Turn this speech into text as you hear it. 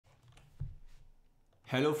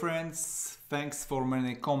Hello friends, thanks for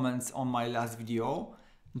many comments on my last video.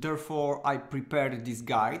 Therefore I prepared this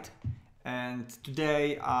guide and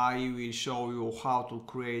today I will show you how to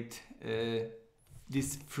create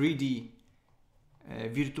this 3D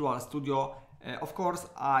virtual studio. Of course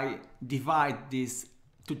I divide this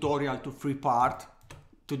tutorial to 3 parts.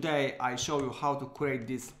 Today I show you how to create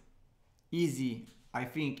this easy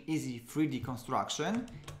 3D construction.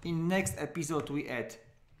 In next episode we add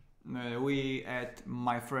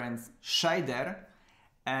my friends shader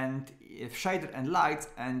and lights,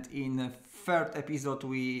 and in the third episode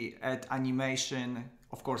we add animation,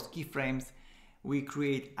 of course keyframes. We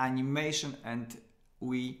create animation and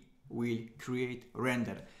we will create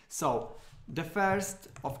render. So the first,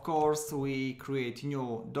 of course, we create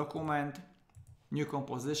new document, new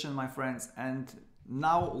composition, my friends, and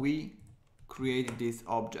now we create this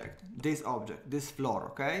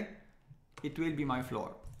floor. Okay, it will be my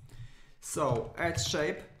floor. So add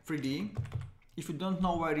shape 3D. If you don't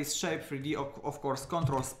know where is shape 3D, of course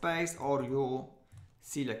control space, or you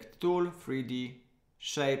select tool 3D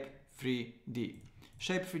shape 3D.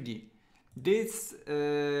 Shape 3D. This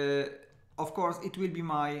of course it will be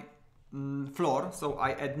my floor, so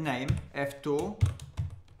I add name F2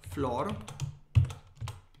 floor.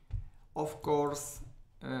 Of course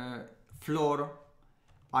floor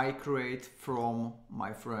I create from,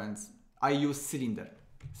 my friends, I use cylinder,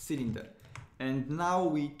 and now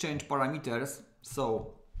we change parameters.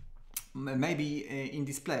 So maybe in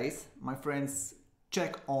this place, my friends,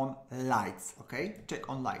 check on lights. Okay, check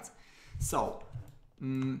on lights. So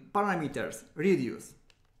parameters, radius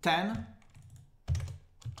 10,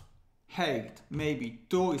 height maybe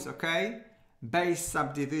 2 is okay, base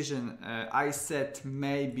subdivision I set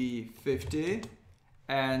maybe 50,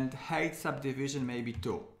 and height subdivision maybe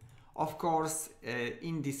 2. Of course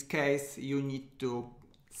in this case you need to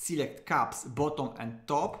select caps bottom and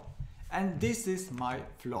top, and this is my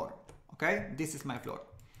floor. Okay, this is my floor.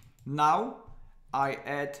 Now I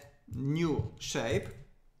add new shape,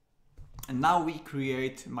 and now we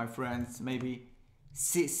create, my friends, maybe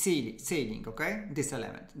ceiling. Okay, this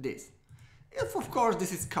element, this. If of course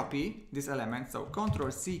this is copy this element, so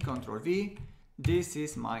Ctrl C, Ctrl V. This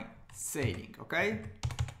is my ceiling. Okay,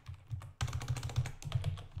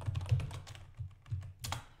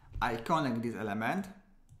 I connect this element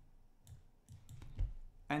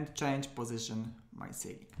and change position my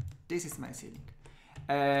ceiling. This is my ceiling.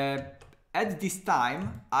 At this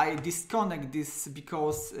time I disconnect this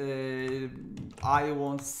because I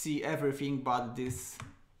won't see everything but this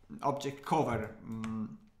object cover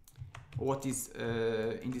what is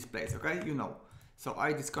in this place. Okay, you know. So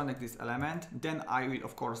I disconnect this element, then I will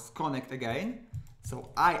of course connect again.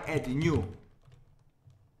 So I add new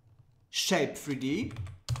shape 3D.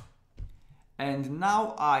 And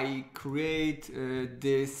now I create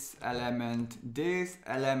this element.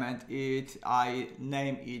 I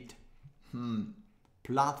name it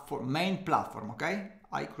platform, main platform. Okay,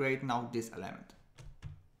 I create now this element.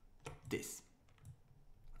 This.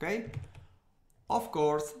 Okay. Of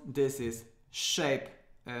course, this is shape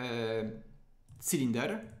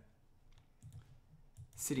cylinder.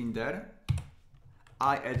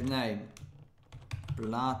 I add name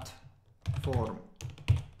platform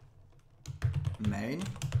main,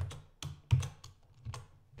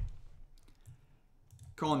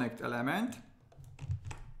 connect element,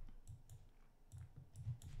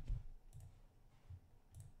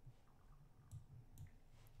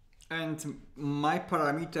 and my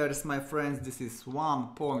parameters, my friends, this is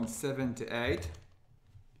 1.78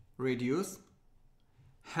 radius,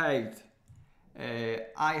 height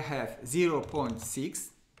I have 0.6,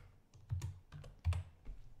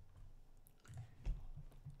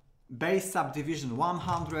 base subdivision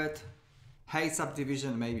 100, height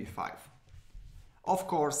subdivision maybe 5. Of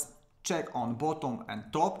course check on bottom and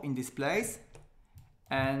top in this place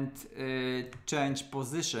and change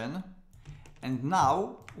position, and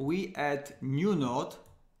now we add new node,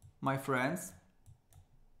 my friends.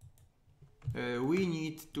 We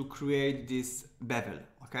need to create this bevel.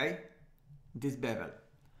 Okay, this bevel.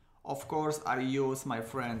 Of course I use, my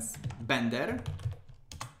friends, Bender.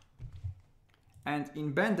 And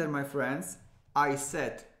in Bender, my friends, I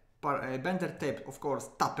set Bender tape, of course,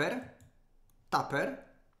 tapper,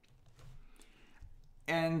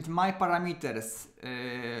 and my parameters,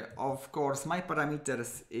 of course, my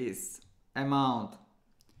parameters is amount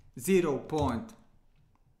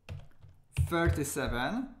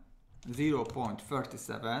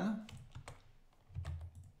 0.37,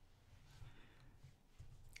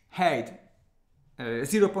 height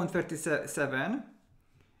 0.37,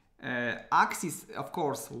 axis of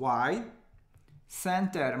course Y,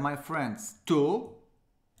 center my friends 2,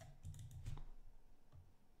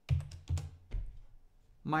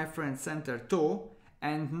 my friend, center 2,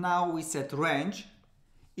 and now we set range.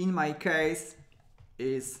 In my case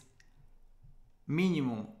is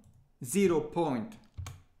minimum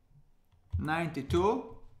 0.92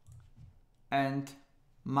 and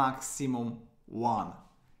maximum 1.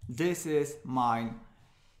 This is my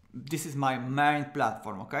main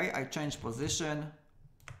platform. Okay, I change position,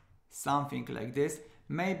 something like this.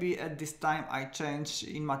 Maybe at this time I change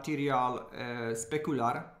in material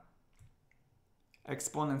specular,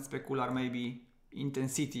 exponent specular, maybe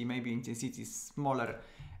intensity smaller.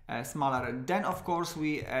 Then of course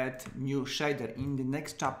we add new shader. In the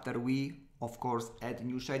next chapter we of course add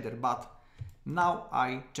new shader, but now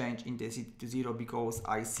I change intensity to 0 because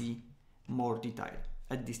I see more detail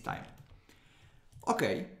at this time.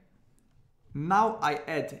 Okay, now I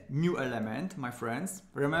add new element, my friends.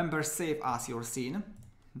 Remember, save as your scene.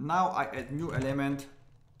 Now I add new element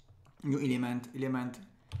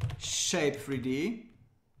shape 3D.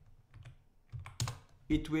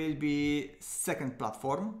 It will be second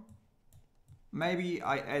platform. Maybe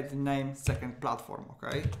I add name second platform.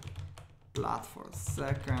 Okay, platform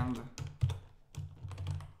second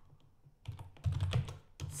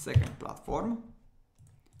platform.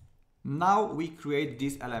 Now we create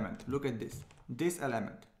this element. Look at this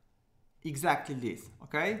element, exactly this.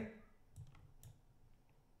 Okay,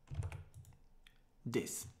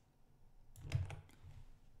 this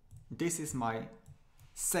is my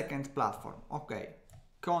second platform. Okay,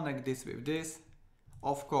 connect this with this,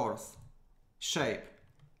 of course, shape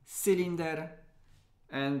cylinder,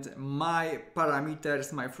 and my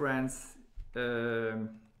parameters, my friends,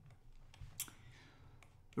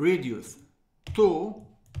 radius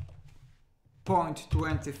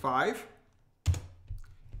 2.25,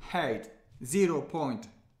 height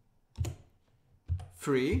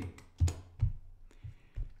 0.3,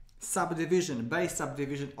 subdivision, base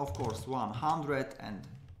subdivision, of course 100, and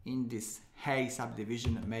in this height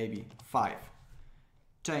subdivision maybe 5.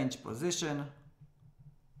 Change position,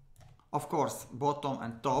 of course bottom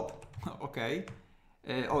and top. Okay,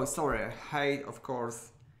 oh sorry, height of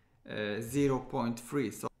course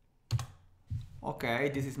 0.3. So okay,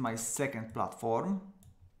 this is my second platform.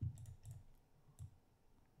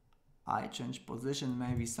 I change position,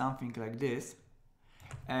 maybe something like this,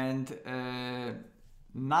 and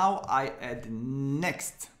now I add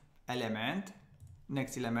next element,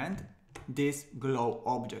 this glow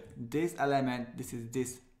object. This element, this is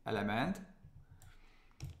this element.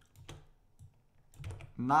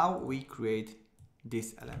 Now we create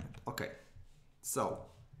this element. Okay, so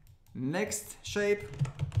next shape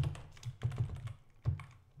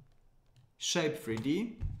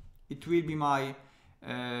 3D. It will be my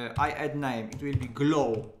I add name. It will be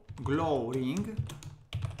glow ring.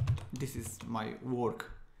 This is my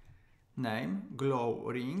work name, glow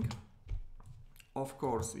ring. Of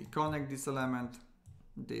course we connect this element,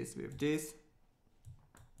 this with this.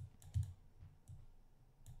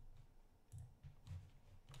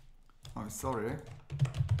 Oh sorry,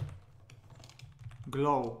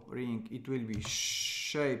 glow ring, it will be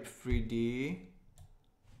shape 3D,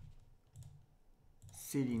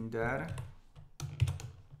 cylinder,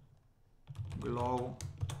 glow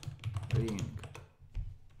ring.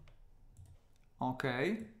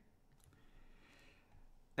 Okay,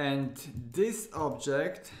 and this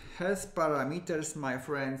object has parameters, my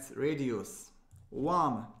friends, radius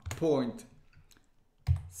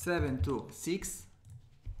 1.726,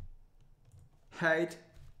 height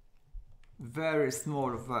very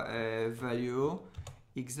small value,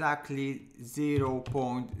 exactly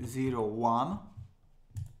 0.01.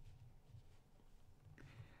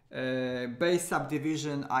 Base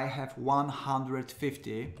subdivision I have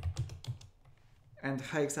 150, and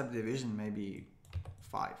height subdivision maybe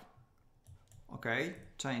 5. Okay,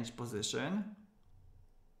 change position,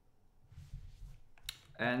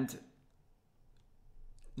 and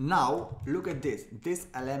now look at this. This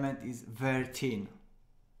element is very thin.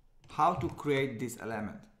 How to create this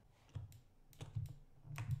element?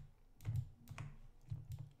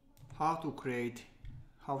 How to create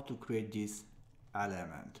this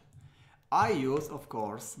element? I use, of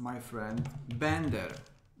course, my friend, bender,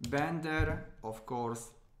 of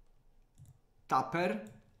course, tapper,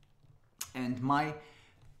 and my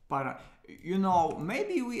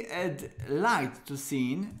maybe we add light to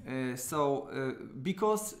scene,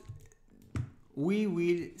 because we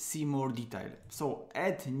will see more detail. So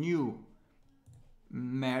add new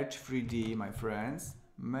merge 3D, my friends,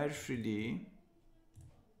 merge 3D,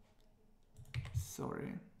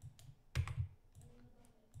 sorry,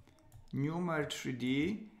 new merge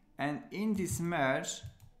 3D, and in this merge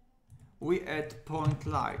we add point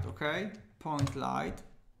light. Okay, point light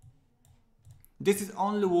This is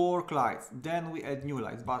only work lights. Then we add new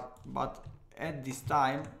lights, but at this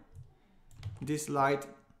time, this light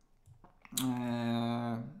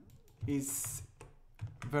is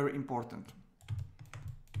very important.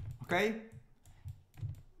 Okay,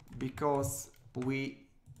 because we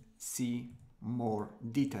see more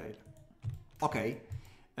detail. Okay,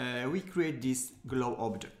 we create this glow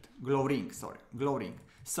object, glow ring.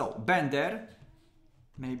 So bender.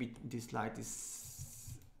 Maybe this light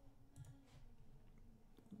is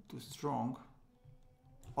too strong.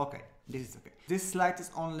 Okay, this is okay. This light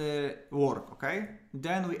is only work. Okay,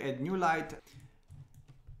 then we add new light.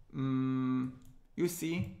 You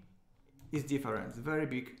see, is difference, very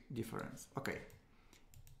big difference. Okay,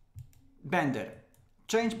 bender,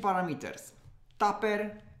 change parameters,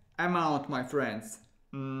 taper amount, my friends,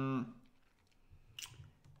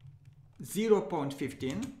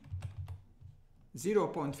 0.15,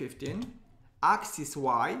 axis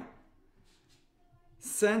Y,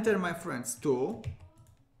 center, my friends, 2,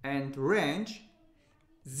 and range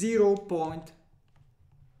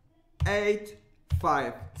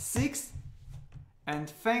 0.856, and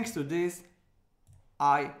thanks to this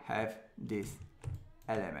I have this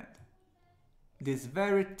element, this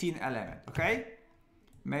very thin element. Okay,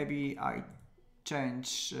 maybe I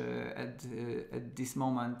change at this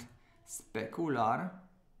moment specular,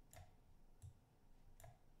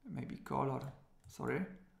 maybe color, sorry.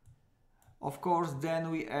 Of course, then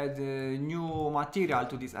we add new material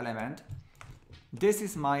to this element. This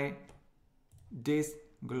is this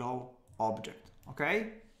glow object.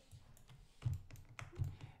 Okay,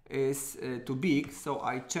 is too big, so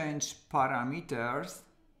I change parameters.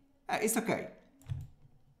 It's okay.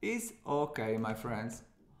 It's okay, my friends.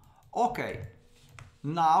 Okay,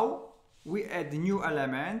 now we add new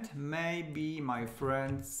element. Maybe, my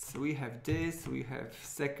friends, we have this, we have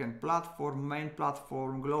second platform, main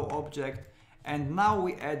platform, glow object, and now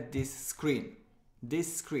we add this screen,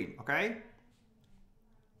 okay?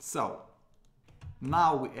 So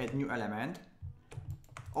now we add new element,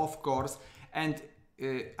 of course, and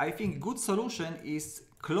I think good solution is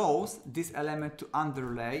close this element to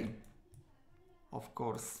underlay. Of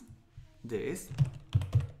course, this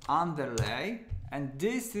underlay, and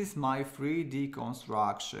this is my 3D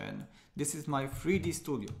construction. This is my 3D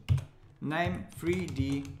studio. Name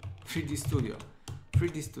 3D studio.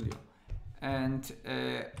 And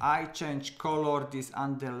I change color this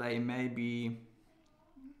underlay, maybe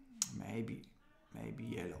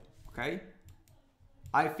yellow. Okay,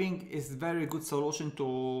 I think it's very good solution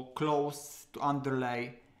to close to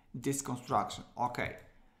underlay this construction. Okay,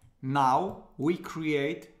 now we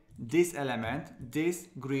create this element, this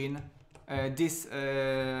green, this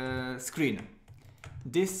screen.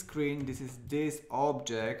 This is this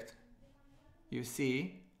object. You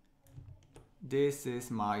see, this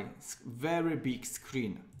is my very big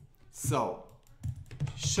screen. So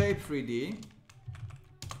shape 3D,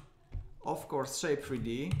 of course, shape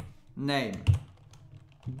 3D, name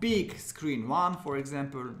big screen 1, for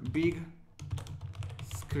example, big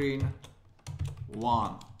screen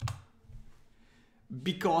 1,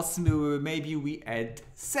 because maybe we add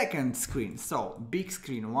second screen. So big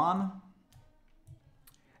screen 1,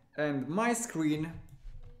 and my screen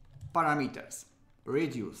parameters,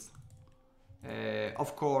 reduce,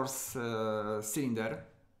 of course, cylinder,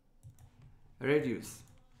 reduce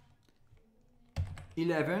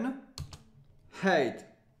 11, height,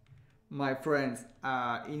 my friends,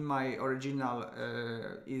 in my original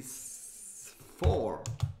is 4,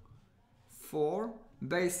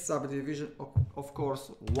 base subdivision, of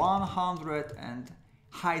course, 100, and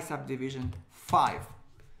high subdivision 5.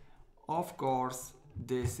 Of course,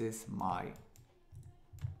 this is my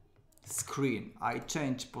screen. I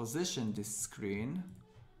change position this screen,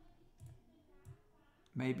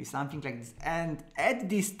 maybe something like this, and at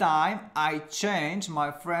this time I change,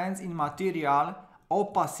 my friends, in material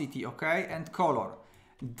opacity, okay, and color.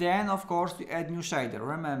 Then of course we add new shader,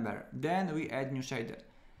 remember, then we add new shader.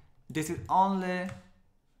 This is only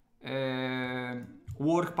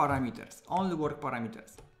work parameters,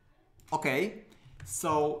 okay.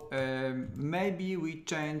 So maybe we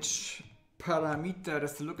change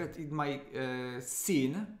parameters. Look at it, my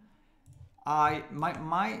scene.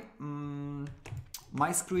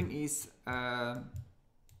 My screen is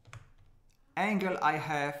angle I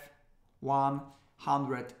have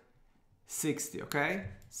 160, okay.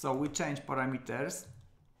 So we change parameters,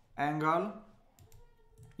 angle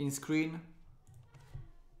in screen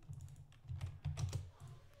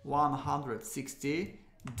 160.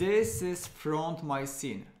 This is front my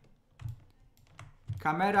scene.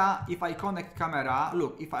 Camera, if I connect camera,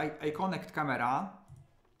 look, if I connect camera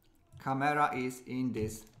is in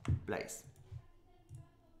this place.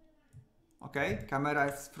 Okay, camera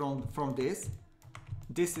is from this.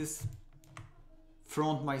 This is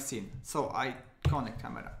front my scene. So I connect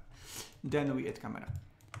camera. Then we add camera.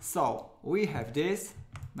 So we have this.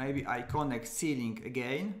 Maybe I connect ceiling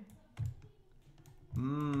again.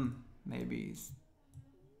 Maybe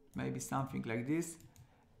something like this.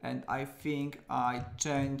 And I think I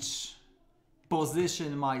change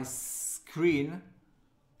position my screen.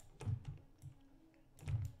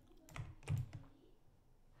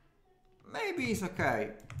 Maybe it's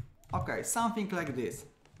okay. Okay, something like this.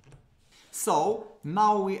 So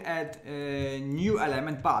now we add a new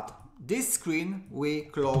element, but this screen we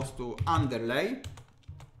close to underlay,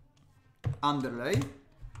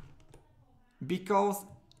 because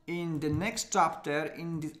in the next chapter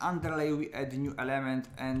in this underlay we add a new element,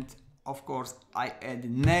 and of course I add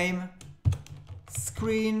name,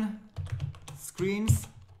 screens,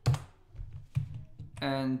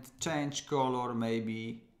 and change color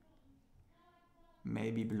maybe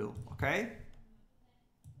blue. Okay,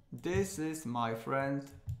 this is, my friend,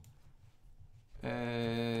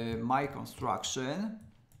 my construction.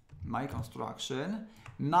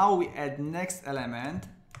 Now we add next element.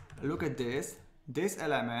 Look at this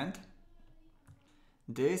element,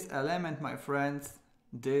 my friends.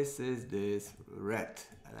 This is this red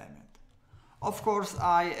element. Of course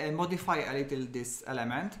I modify a little this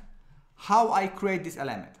element. How I create this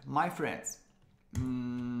element, my friends?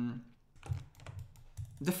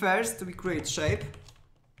 The first we create shape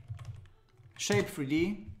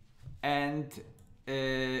 3D, and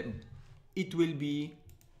it will be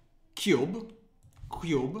cube,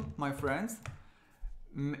 my friends.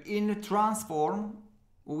 In transform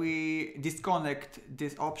we disconnect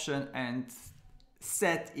this option and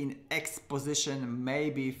set in X position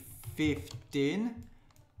maybe 15,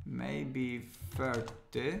 maybe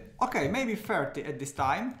 30. Okay, maybe 30 at this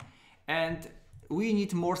time, and we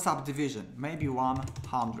need more subdivision, maybe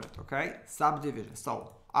 100. Okay, subdivision.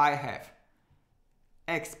 So I have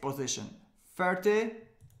X position 30,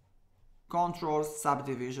 control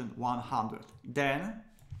subdivision 100. Then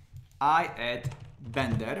I add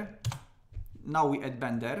bender. Now we add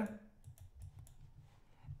bender,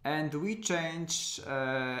 and we change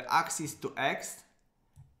axis to X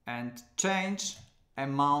and change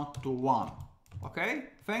amount to 1. Okay,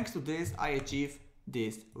 thanks to this I achieve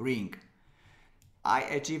this ring.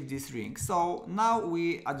 So now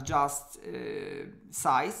we adjust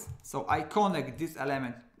size. So I connect this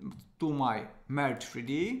element to my merge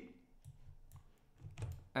 3D.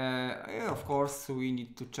 Of course we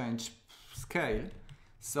need to change scale.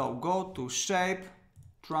 So go to shape,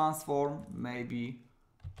 transform, maybe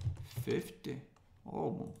 50.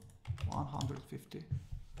 Oh, 150.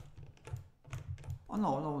 Oh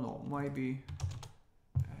no, maybe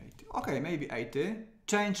 80. Okay, maybe 80.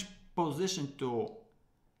 Change position to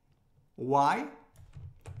Y,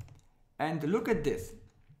 and look at this.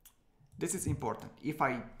 This is important. If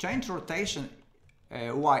I change rotation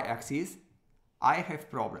Y axis, I have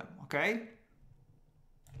problem. Okay,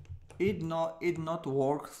 it not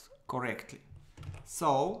works correctly.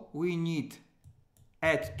 So we need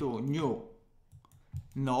add to new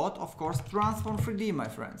node, of course, transform 3D, my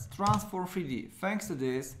friends. Transform 3D. Thanks to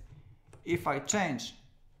this, if I change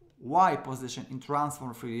Y position in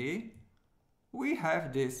transform 3D, we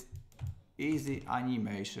have this easy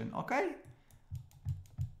animation. Okay,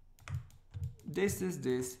 this is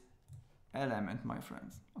this element, my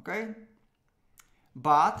friends. Okay,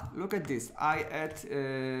 but look at this. I add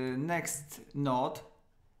next node,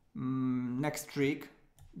 next trick,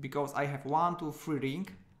 because I have 1, 2, 3 ring.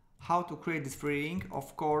 How to create this 3 ring?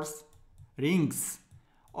 Of course, rings.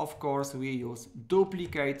 Of course, we use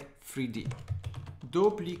duplicate 3D.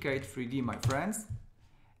 Duplicate 3D, my friends,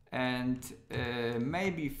 and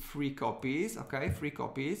maybe 3 copies. Okay, 3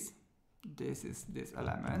 copies. This is this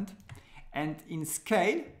element, and in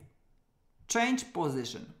scale, change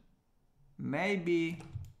position. Maybe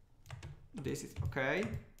this is okay.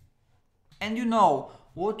 And you know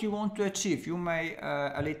what you want to achieve. You may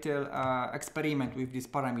a little experiment with these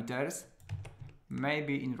parameters.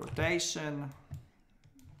 Maybe in rotation.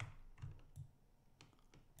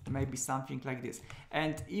 Maybe something like this.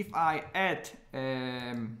 And if I add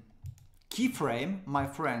keyframe, my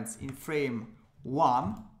friends, in frame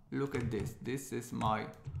 1, look at this. This is my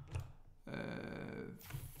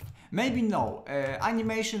maybe no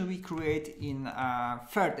animation we create in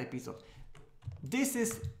third episode. This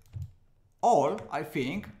is all, I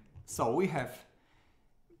think. So we have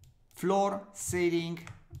floor, ceiling.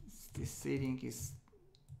 This ceiling is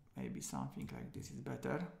maybe something like this is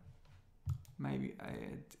better. Maybe I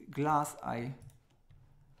add glass.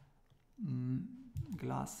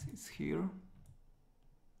 Glass is here.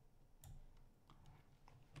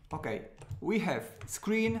 Okay, we have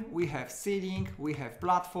screen, we have ceiling, we have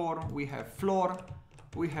platform, we have floor,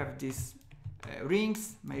 we have these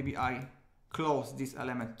rings. Maybe I close this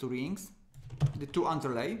element to rings, the two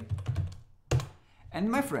underlay. And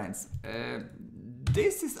my friends,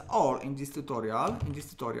 this is all in this tutorial.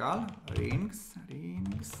 Rings.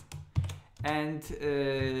 And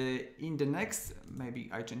in the next, maybe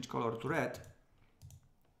I change color to red.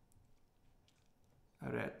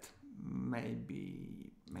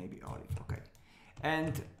 Maybe olive. Okay.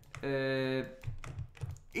 And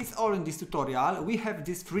it's all in this tutorial. We have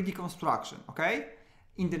this 3D construction. Okay.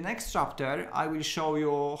 In the next chapter, I will show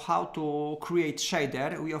you how to create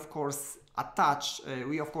shader. We of course add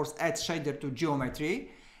shader to geometry,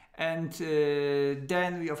 and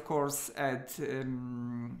then we of course add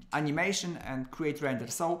animation and create render.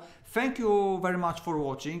 So thank you very much for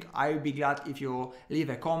watching. I will be glad if you leave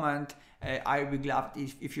a comment. I will be glad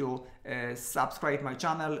if you subscribe my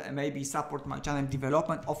channel, maybe support my channel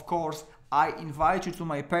development. Of course, I invite you to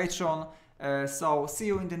my Patreon. So see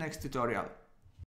you in the next tutorial.